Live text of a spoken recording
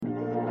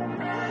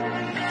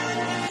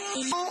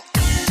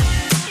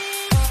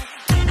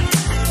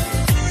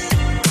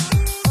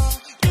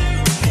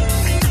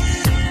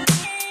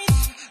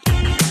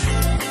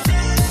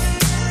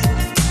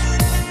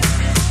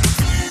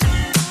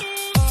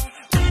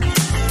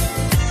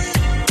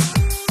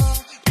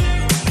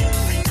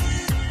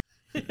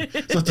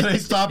So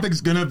today's topic is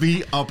going to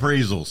be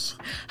appraisals.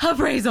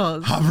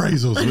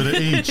 Appraisals with an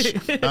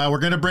H. We're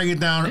going to break it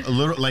down a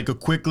little, like a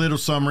quick little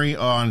summary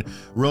on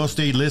real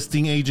estate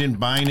listing agent,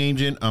 buyer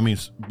agent,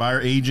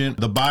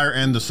 the buyer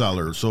and the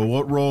seller. So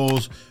what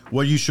roles,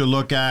 what you should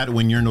look at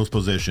when you're in those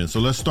positions. So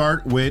let's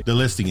start with the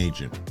listing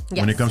agent. Yes.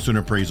 When it comes to an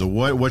appraisal.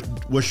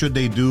 What should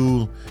they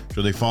do?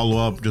 Should they follow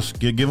up? Just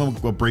give them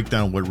a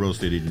breakdown of what real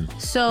estate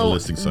agents. So the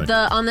listing side.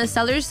 On the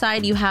seller's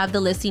side, you have the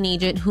listing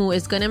agent who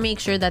is going to make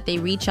sure that they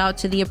reach out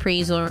to the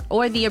appraiser,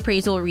 or the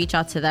appraiser will reach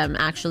out to them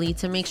actually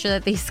to make sure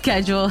that they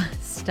schedule.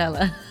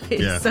 Stella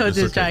is so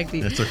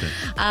distracting. Okay. It's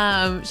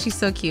okay. She's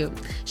so cute.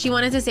 She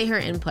wanted to say her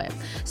input.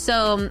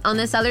 So on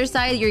the seller's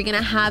side, you're going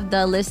to have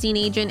the listing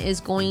agent is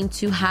going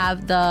to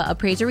have the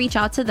appraiser reach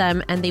out to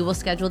them, and they will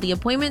schedule the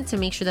appointment to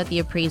make sure that the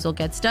appraisal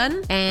gets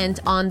done. And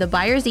on the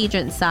buyer's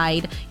agent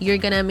side, you're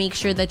going to make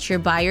sure that your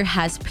buyer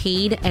has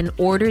paid and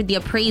ordered the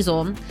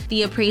appraisal.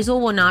 The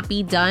appraisal will not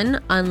be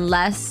done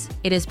unless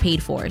it is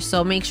paid for.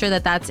 So make sure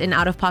that that's an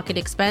out-of-pocket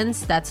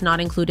expense that's not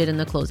included in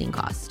the closing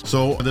cost.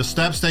 So the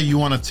steps that you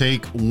want to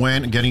take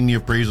when getting the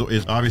appraisal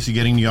is obviously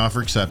getting the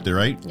offer accepted,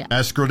 right? Yeah.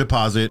 Escrow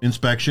deposit,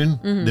 inspection,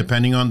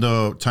 depending on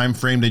the time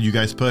frame that you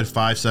guys put,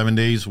 5-7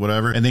 days,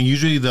 whatever. And then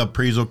usually the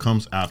appraisal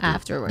comes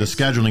afterwards.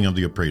 The scheduling of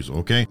the appraisal,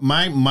 okay?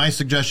 My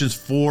suggestions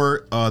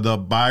for the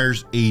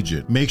buyer's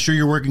agent: make sure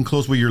you're working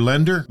close with your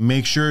lender.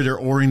 Make sure they're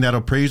ordering that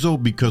appraisal,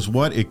 because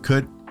it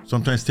could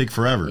sometimes take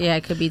forever. Yeah,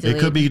 it could be delayed. It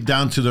could be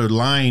down to the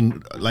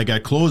line, like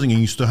at closing, and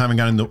you still haven't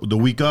gotten the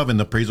week of, and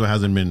the appraisal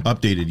hasn't been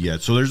updated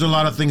yet. So there's a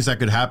lot of things that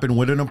could happen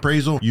with an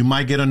appraisal. You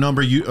might get a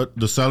number,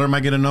 the seller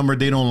might get a number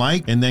they don't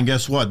like, and then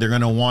guess what? They're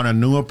going to want a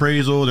new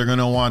appraisal. They're going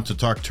to want to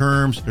talk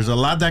terms. There's a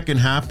lot that can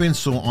happen.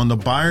 So on the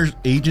buyer's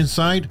agent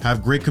side,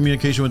 have great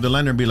communication with the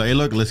lender and be like, hey,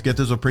 look, let's get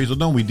this appraisal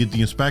done. We did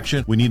the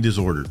inspection. We need this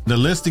ordered. The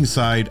listing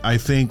side, I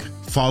think,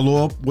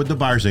 follow up with the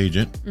buyer's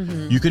agent.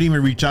 You could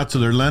even reach out to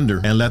their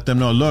lender and let them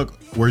know, look,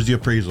 where's the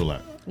appraisal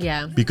at?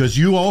 Yeah. Because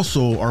you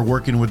also are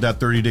working with that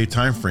 30-day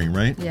time frame,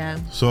 right? Yeah.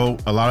 So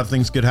a lot of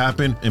things could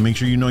happen, and make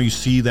sure you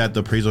see that the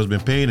appraisal has been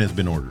paid and has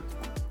been ordered.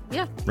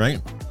 Yeah.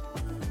 Right?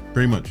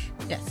 Pretty much.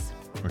 Yes.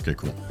 Okay,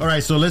 cool. All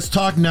right, so let's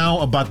talk now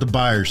about the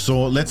buyer.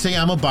 So let's say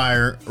I'm a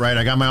buyer, right?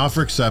 I got my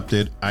offer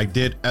accepted. I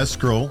did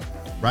escrow,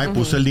 right?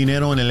 Puse el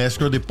dinero en el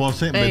escrow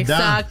deposit,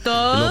 ¿verdad? Exacto.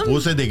 Lo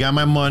puse, they got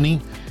my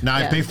money. Now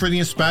I Yeah. paid for the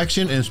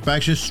inspection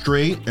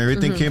straight.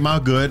 Everything came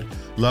out good.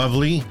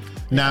 Lovely.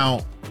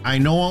 Now, I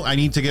know I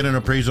need to get an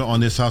appraisal on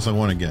this house I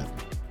want to get.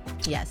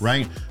 Yes.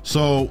 Right?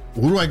 So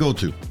who do I go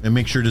to and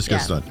make sure this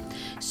gets done?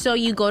 So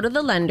you go to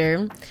the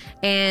lender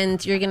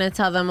and you're going to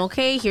tell them,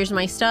 okay, here's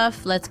my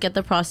stuff. Let's get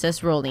the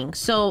process rolling.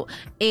 So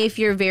if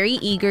you're very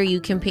eager, you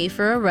can pay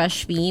for a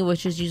rush fee,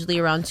 which is usually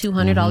around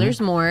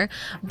 $200 more.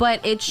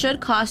 But it should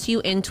cost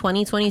you in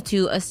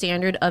 2022 a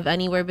standard of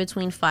anywhere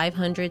between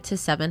 $500 to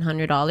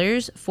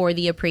 $700 for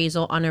the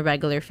appraisal on a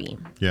regular fee.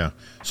 Yeah.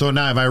 So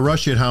now if I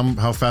rush it,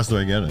 how fast do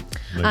I get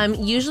it?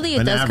 Usually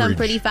it does come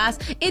pretty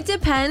fast. It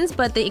depends,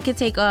 but it could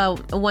take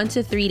 1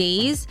 to 3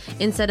 days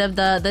instead of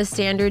the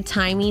standard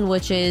timing,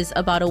 which is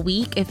about a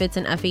week if it's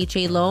an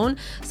FHA loan.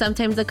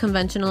 Sometimes the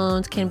conventional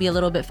loans can be a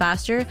little bit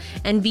faster,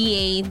 and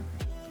VA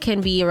can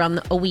be around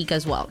a week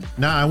as well.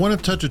 Now, I want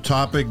to touch a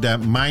topic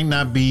that might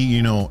not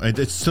be,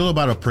 it's still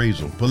about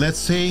appraisal. But let's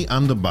say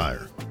I'm the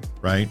buyer,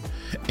 right?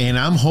 And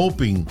I'm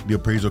hoping the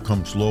appraisal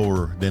comes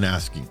lower than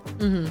asking,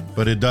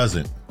 but it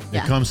doesn't.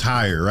 Yeah. It comes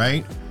higher,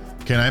 right?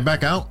 Can I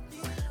back out?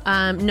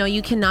 No,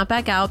 you cannot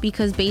back out,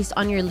 because based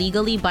on your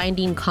legally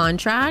binding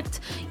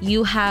contract,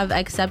 you have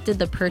accepted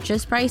the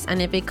purchase price.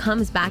 And if it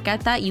comes back at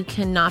that, you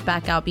cannot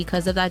back out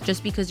because of that,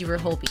 just because you were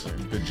hoping.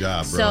 Good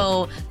job, bro.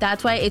 So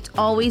that's why it's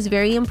always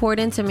very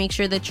important to make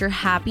sure that you're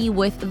happy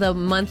with the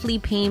monthly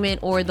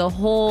payment or the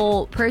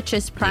whole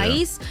purchase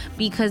price,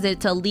 because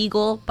it's a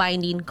legal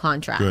binding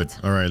contract. Good.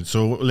 All right.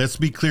 So let's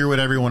be clear with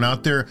everyone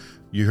out there.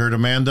 You heard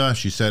Amanda.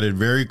 She said it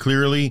very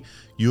clearly.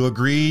 You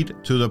agreed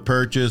to the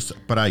purchase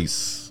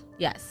price.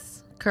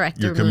 Yes, correct.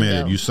 You're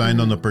committed. You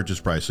signed on the purchase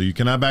price, so you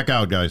cannot back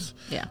out, guys.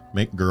 Yeah.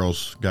 Make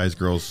girls,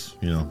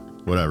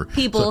 whatever.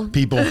 People.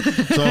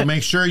 So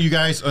make sure you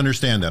guys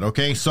understand that,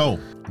 okay? So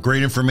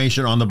great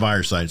information on the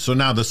buyer side. So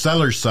now the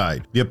seller's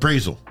side, the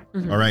appraisal.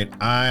 All right.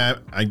 I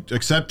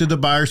accepted the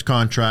buyer's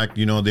contract.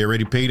 They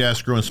already paid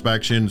escrow,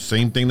 inspection,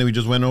 same thing that we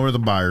just went over the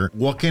buyer.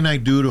 What can I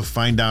do to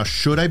find out?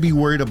 Should I be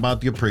worried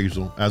about the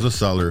appraisal as a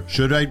seller?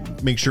 Should I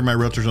make sure my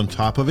realtor's on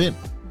top of it?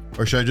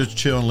 Or should I just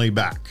chill and lay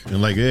back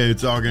and hey,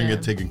 it's all going to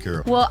get taken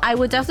care of? Well, I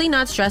would definitely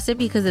not stress it,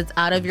 because it's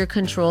out of your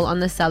control on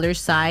the seller's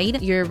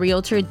side. Your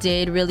realtor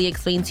did really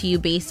explain to you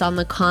based on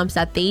the comps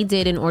that they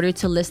did in order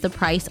to list the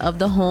price of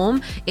the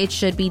home. It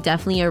should be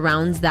definitely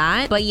around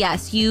that. But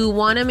yes, you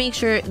want to make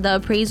sure the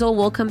appraisal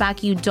will come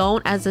back. You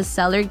don't, as a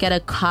seller, get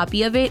a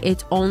copy of it.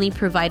 It's only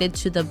provided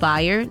to the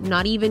buyer.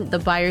 Not even the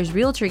buyer's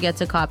realtor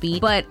gets a copy,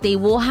 but they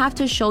will have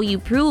to show you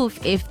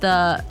proof if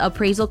the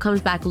appraisal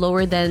comes back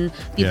lower than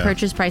the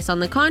purchase price on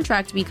the contract.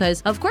 contract,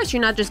 because of course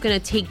you're not just going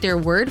to take their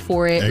word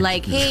for it.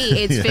 Like, hey,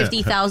 it's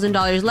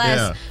 $50,000 less.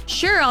 Yeah.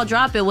 Sure, I'll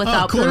drop it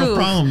without cool, proof. No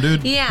problem,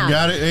 dude. Yeah.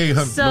 Got it. Hey,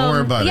 don't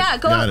worry about it. Yeah,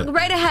 go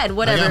right ahead.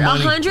 Whatever.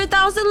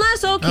 100,000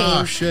 less. Okay.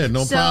 Oh shit,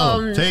 no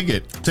problem. Take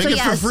it. Take it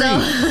for free.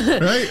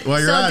 Right? While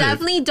you're at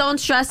definitely don't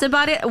stress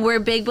about it. We're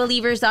big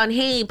believers on,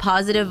 hey,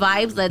 positive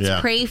vibes.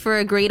 Let's pray for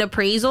a great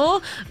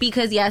appraisal,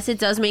 because yes, it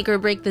does make or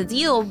break the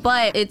deal,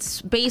 but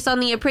it's based on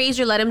the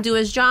appraiser. Let him do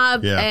his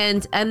job,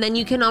 and then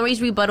you can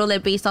always rebuttal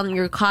it based on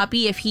your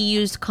copy. If he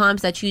used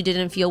comps that you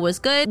didn't feel was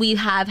good, we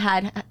have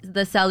had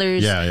the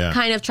sellers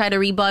kind of try to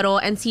rebuttal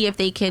and see if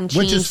they can change,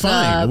 which is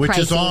fine, which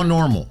pricing. is all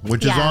normal.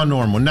 Which is all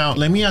normal. Now,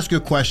 let me ask you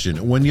a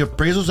question. When the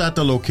appraisal's at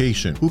the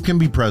location, who can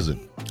be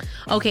present?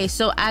 Okay,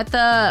 so at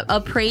the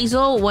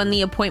appraisal, when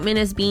the appointment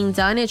is being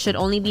done, it should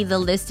only be the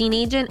listing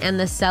agent and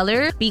the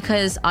seller,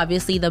 because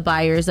obviously the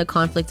buyer is a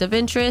conflict of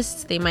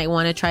interest. They might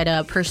want to try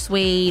to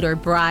persuade or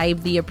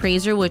bribe the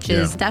appraiser, which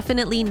is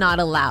definitely not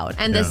allowed.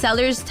 And the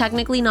seller's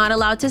technically not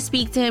allowed to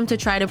speak to him to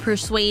try to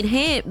persuade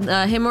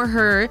him or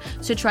her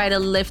to try to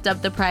lift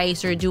up the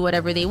price or do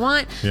whatever they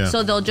want.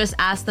 So they'll just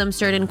ask them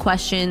certain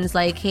questions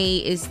like,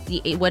 hey,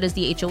 what does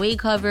the HOA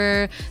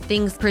cover?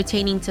 Things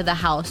pertaining to the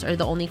house are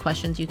the only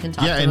questions you can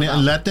talk to them about.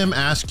 And let them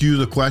ask you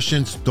the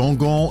questions. Don't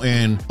go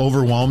and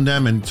overwhelm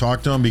them and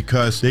talk to them,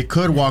 because they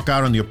could walk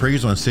out on the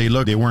appraisal and say,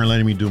 look, they weren't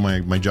letting me do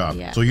my job.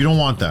 So you don't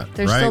want that.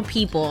 They're still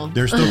people.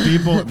 They're still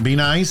people. Be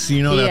nice.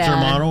 You know, that's their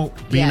motto.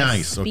 Be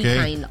nice. Okay. Be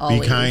kind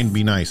always. Be kind.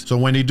 Be nice. So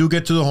when they do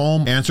get to the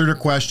home, answer their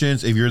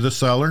questions. If you're the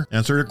seller,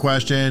 answer their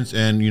questions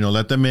and,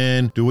 let them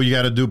in. Do what you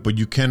got to do. But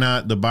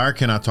the buyer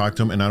cannot talk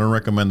to them. And I don't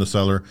recommend the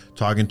seller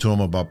talking to them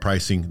about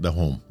pricing the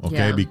home.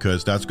 Okay.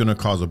 Because that's going to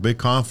cause a big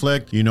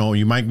conflict. You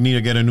might need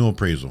to get a new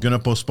appraisal. Going to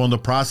postpone the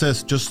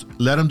process. Just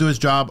let him do his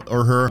job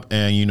or her,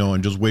 and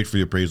and just wait for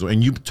the appraisal.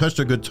 And you touched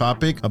a good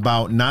topic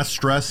about not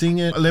stressing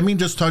it. Let me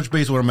just touch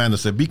base with what Amanda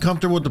said. Be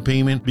comfortable with the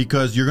payment,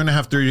 because you're going to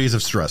have 30 days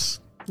of stress.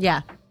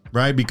 Yeah.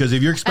 Right? Because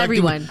if you're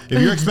expecting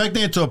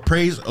it to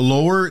appraise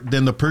lower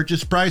than the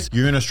purchase price,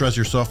 you're going to stress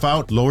yourself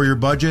out, lower your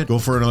budget, go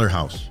for another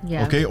house.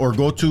 Okay? Or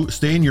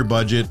stay in your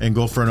budget and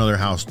go for another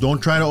house. Don't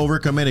try to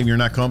overcommit if you're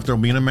not comfortable.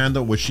 Me and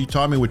Amanda, what she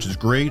taught me, which is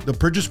great, the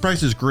purchase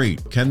price is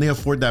great. Can they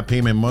afford that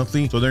payment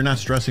monthly? So they're not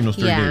stressing those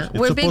 30 days. It's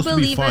We're big believers.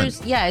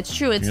 To be fun. Yeah, it's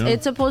true.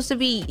 It's supposed to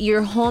be,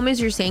 your home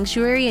is your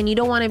sanctuary, and you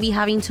don't want to be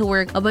having to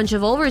work a bunch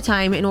of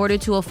overtime in order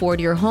to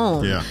afford your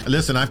home. Yeah.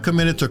 Listen, I've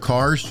committed to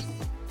cars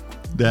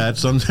that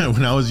sometimes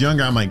when I was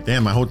younger, I'm like,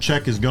 damn, my whole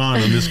check is gone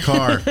on this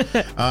car.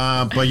 But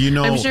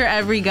I'm sure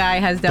every guy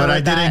has done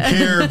that. But I didn't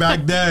care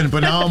back then.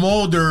 But now I'm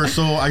older,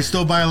 so I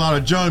still buy a lot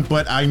of junk,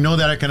 but I know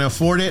that I can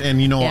afford it. And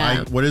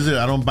I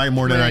don't buy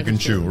more than I can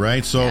chew,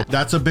 right? So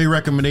that's a big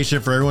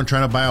recommendation for everyone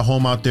trying to buy a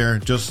home out there.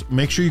 Just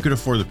make sure you can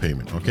afford the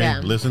payment, okay?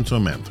 Listen to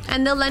Amanda.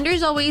 And the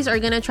lenders always are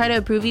going to try to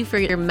approve you for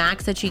your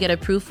max that you get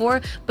approved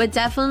for, but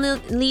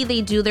definitely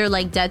they do their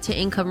debt to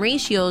income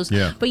ratios.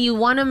 But you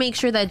want to make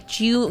sure that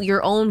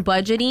your own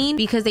budgeting,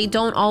 because they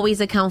don't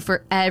always account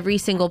for every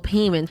single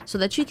payment, so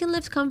that you can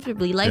live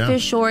comfortably. Life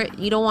is short.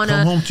 You don't want to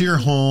come home to your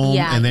home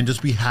and then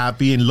just be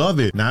happy and love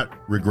it, not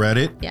regret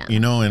it.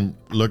 And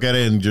look at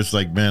it and just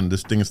like, man,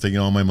 this thing is taking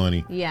all my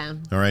money.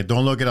 All right,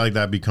 don't look at it like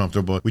that. Be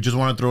comfortable. We just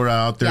want to throw that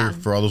out there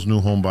for all those new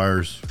home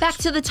buyers. Back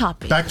to the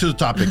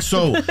topic.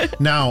 So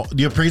now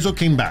the appraisal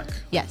came back.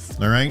 Yes.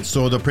 All right,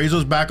 so the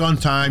appraisal's back on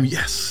time.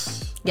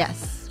 Yes.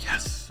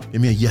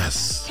 Give me a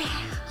yes.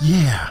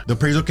 Yeah, the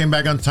appraisal came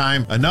back on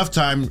time, enough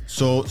time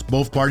so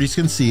both parties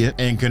can see it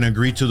and can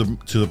agree to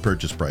the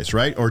purchase price,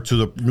 right? Or to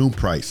the new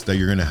price that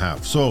you're gonna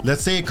have. So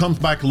let's say it comes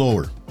back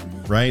lower,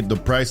 right? The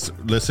price,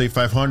 let's say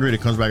 500,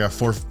 it comes back at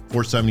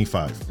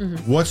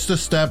 475. What's the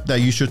step that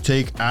you should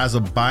take as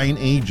a buying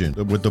agent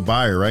with the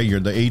buyer, right?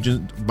 You're the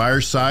agent,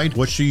 buyer's side.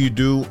 What should you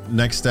do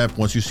next step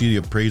once you see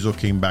the appraisal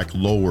came back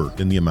lower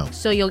than the amount?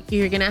 So you're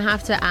going to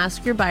have to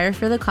ask your buyer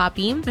for the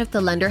copy if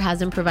the lender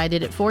hasn't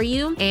provided it for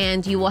you,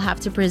 and you will have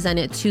to present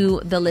it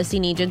to the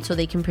listing agent so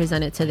they can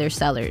present it to their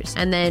sellers.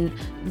 And then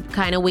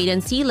kind of wait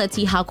and see. Let's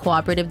see how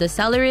cooperative the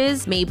seller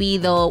is. Maybe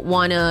they'll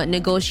want to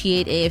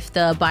negotiate if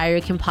the buyer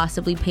can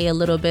possibly pay a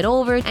little bit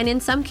over. And in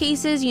some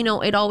cases,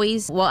 it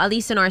always, at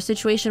least in our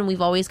situation,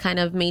 we've always kind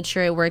of made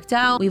sure it worked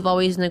out. We've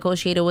always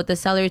negotiated with the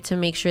seller to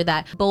make sure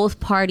that both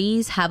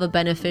parties have a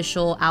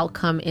beneficial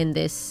outcome in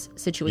this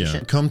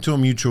situation. Come to a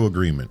mutual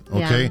agreement,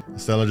 okay?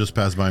 Stella just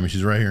passed by me.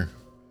 She's right here.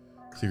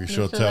 See if you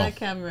show tell. That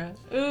camera.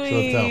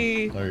 Show tell.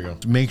 There you go.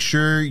 Make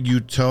sure you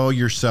tell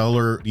your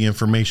seller the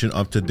information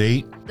up to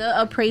date. The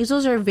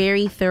appraisals are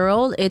very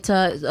thorough. It's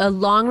a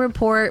long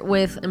report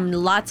with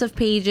lots of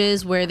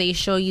pages where they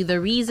show you the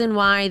reason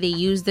why they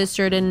use this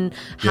certain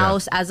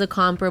house as a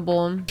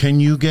comparable. Can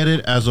you get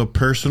it as a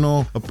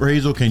personal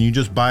appraisal? Can you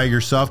just buy it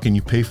yourself? Can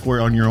you pay for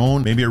it on your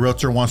own? Maybe a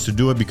realtor wants to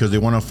do it because they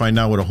want to find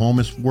out what a home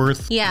is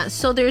worth. Yeah,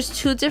 so there's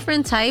two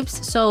different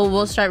types. So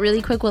we'll start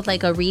really quick with a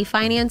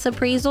refinance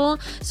appraisal.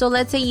 So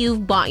let's let's say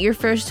you've bought your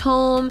first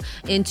home,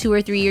 in 2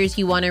 or 3 years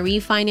you want to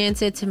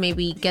refinance it to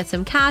maybe get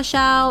some cash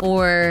out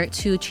or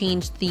to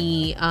change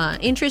the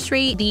interest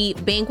rate, the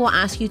bank will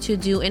ask you to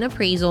do an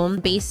appraisal.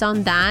 Based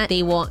on that,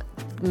 they will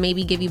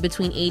maybe give you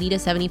between 80 to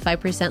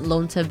 75%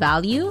 loan to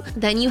value.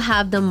 Then you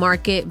have the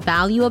market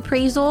value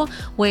appraisal,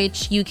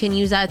 which you can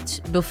use that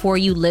before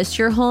you list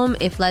your home.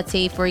 If, let's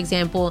say, for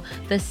example,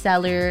 the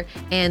seller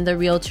and the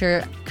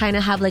realtor kind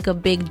of have like a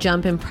big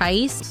jump in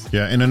price.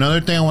 Yeah, and another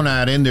thing I want to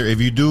add in there,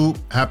 if you do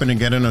happen to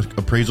get an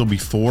appraisal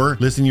before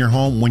listing your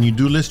home, when you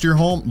do list your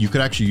home, you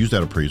could actually use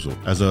that appraisal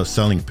as a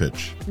selling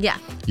pitch. Yeah.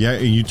 Yeah,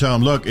 and you tell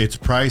them, look, it's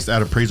priced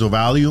at appraisal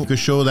value. You could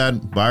show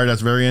that buyer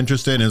that's very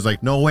interested and it's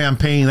like, no way I'm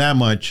paying that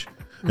much.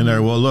 And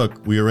they're, well,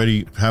 look, we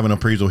already have an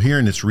appraisal here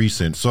and it's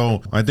recent.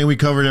 So I think we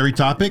covered every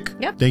topic.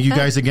 Yep. Thank you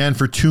guys again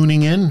for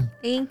tuning in.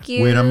 Thank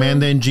you. With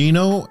Amanda and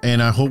Gino.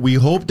 And we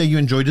hope that you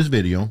enjoyed this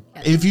video.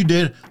 Yes. If you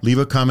did, leave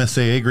a comment,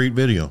 say, hey, great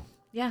video.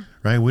 Yeah.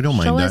 Right? We don't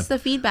mind that. Show us the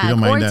feedback.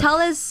 Or tell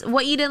us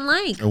what you didn't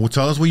like. Or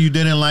tell us what you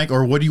didn't like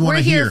or what do you want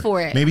to hear. We're here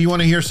for it. Maybe you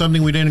want to hear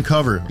something we didn't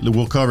cover.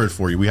 We'll cover it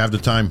for you. We have the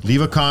time.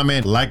 Leave a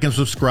comment, like and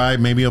subscribe.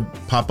 Maybe it'll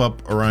pop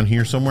up around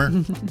here somewhere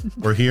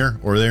or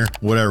here or there.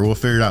 Whatever. We'll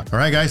figure it out. All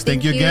right, guys.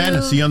 Thank you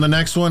again. See you on the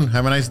next one.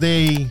 Have a nice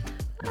day.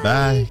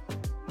 Bye.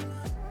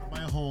 My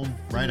home.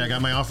 Right. I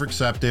got my offer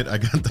accepted. I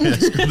got the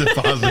escrow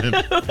deposit.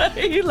 Why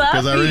are you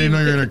laughing? Because I already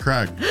know you're going to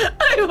crack.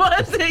 I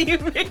wasn't. You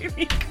made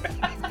me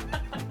cry.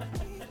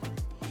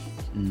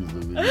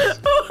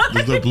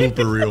 This is a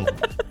blooper reel.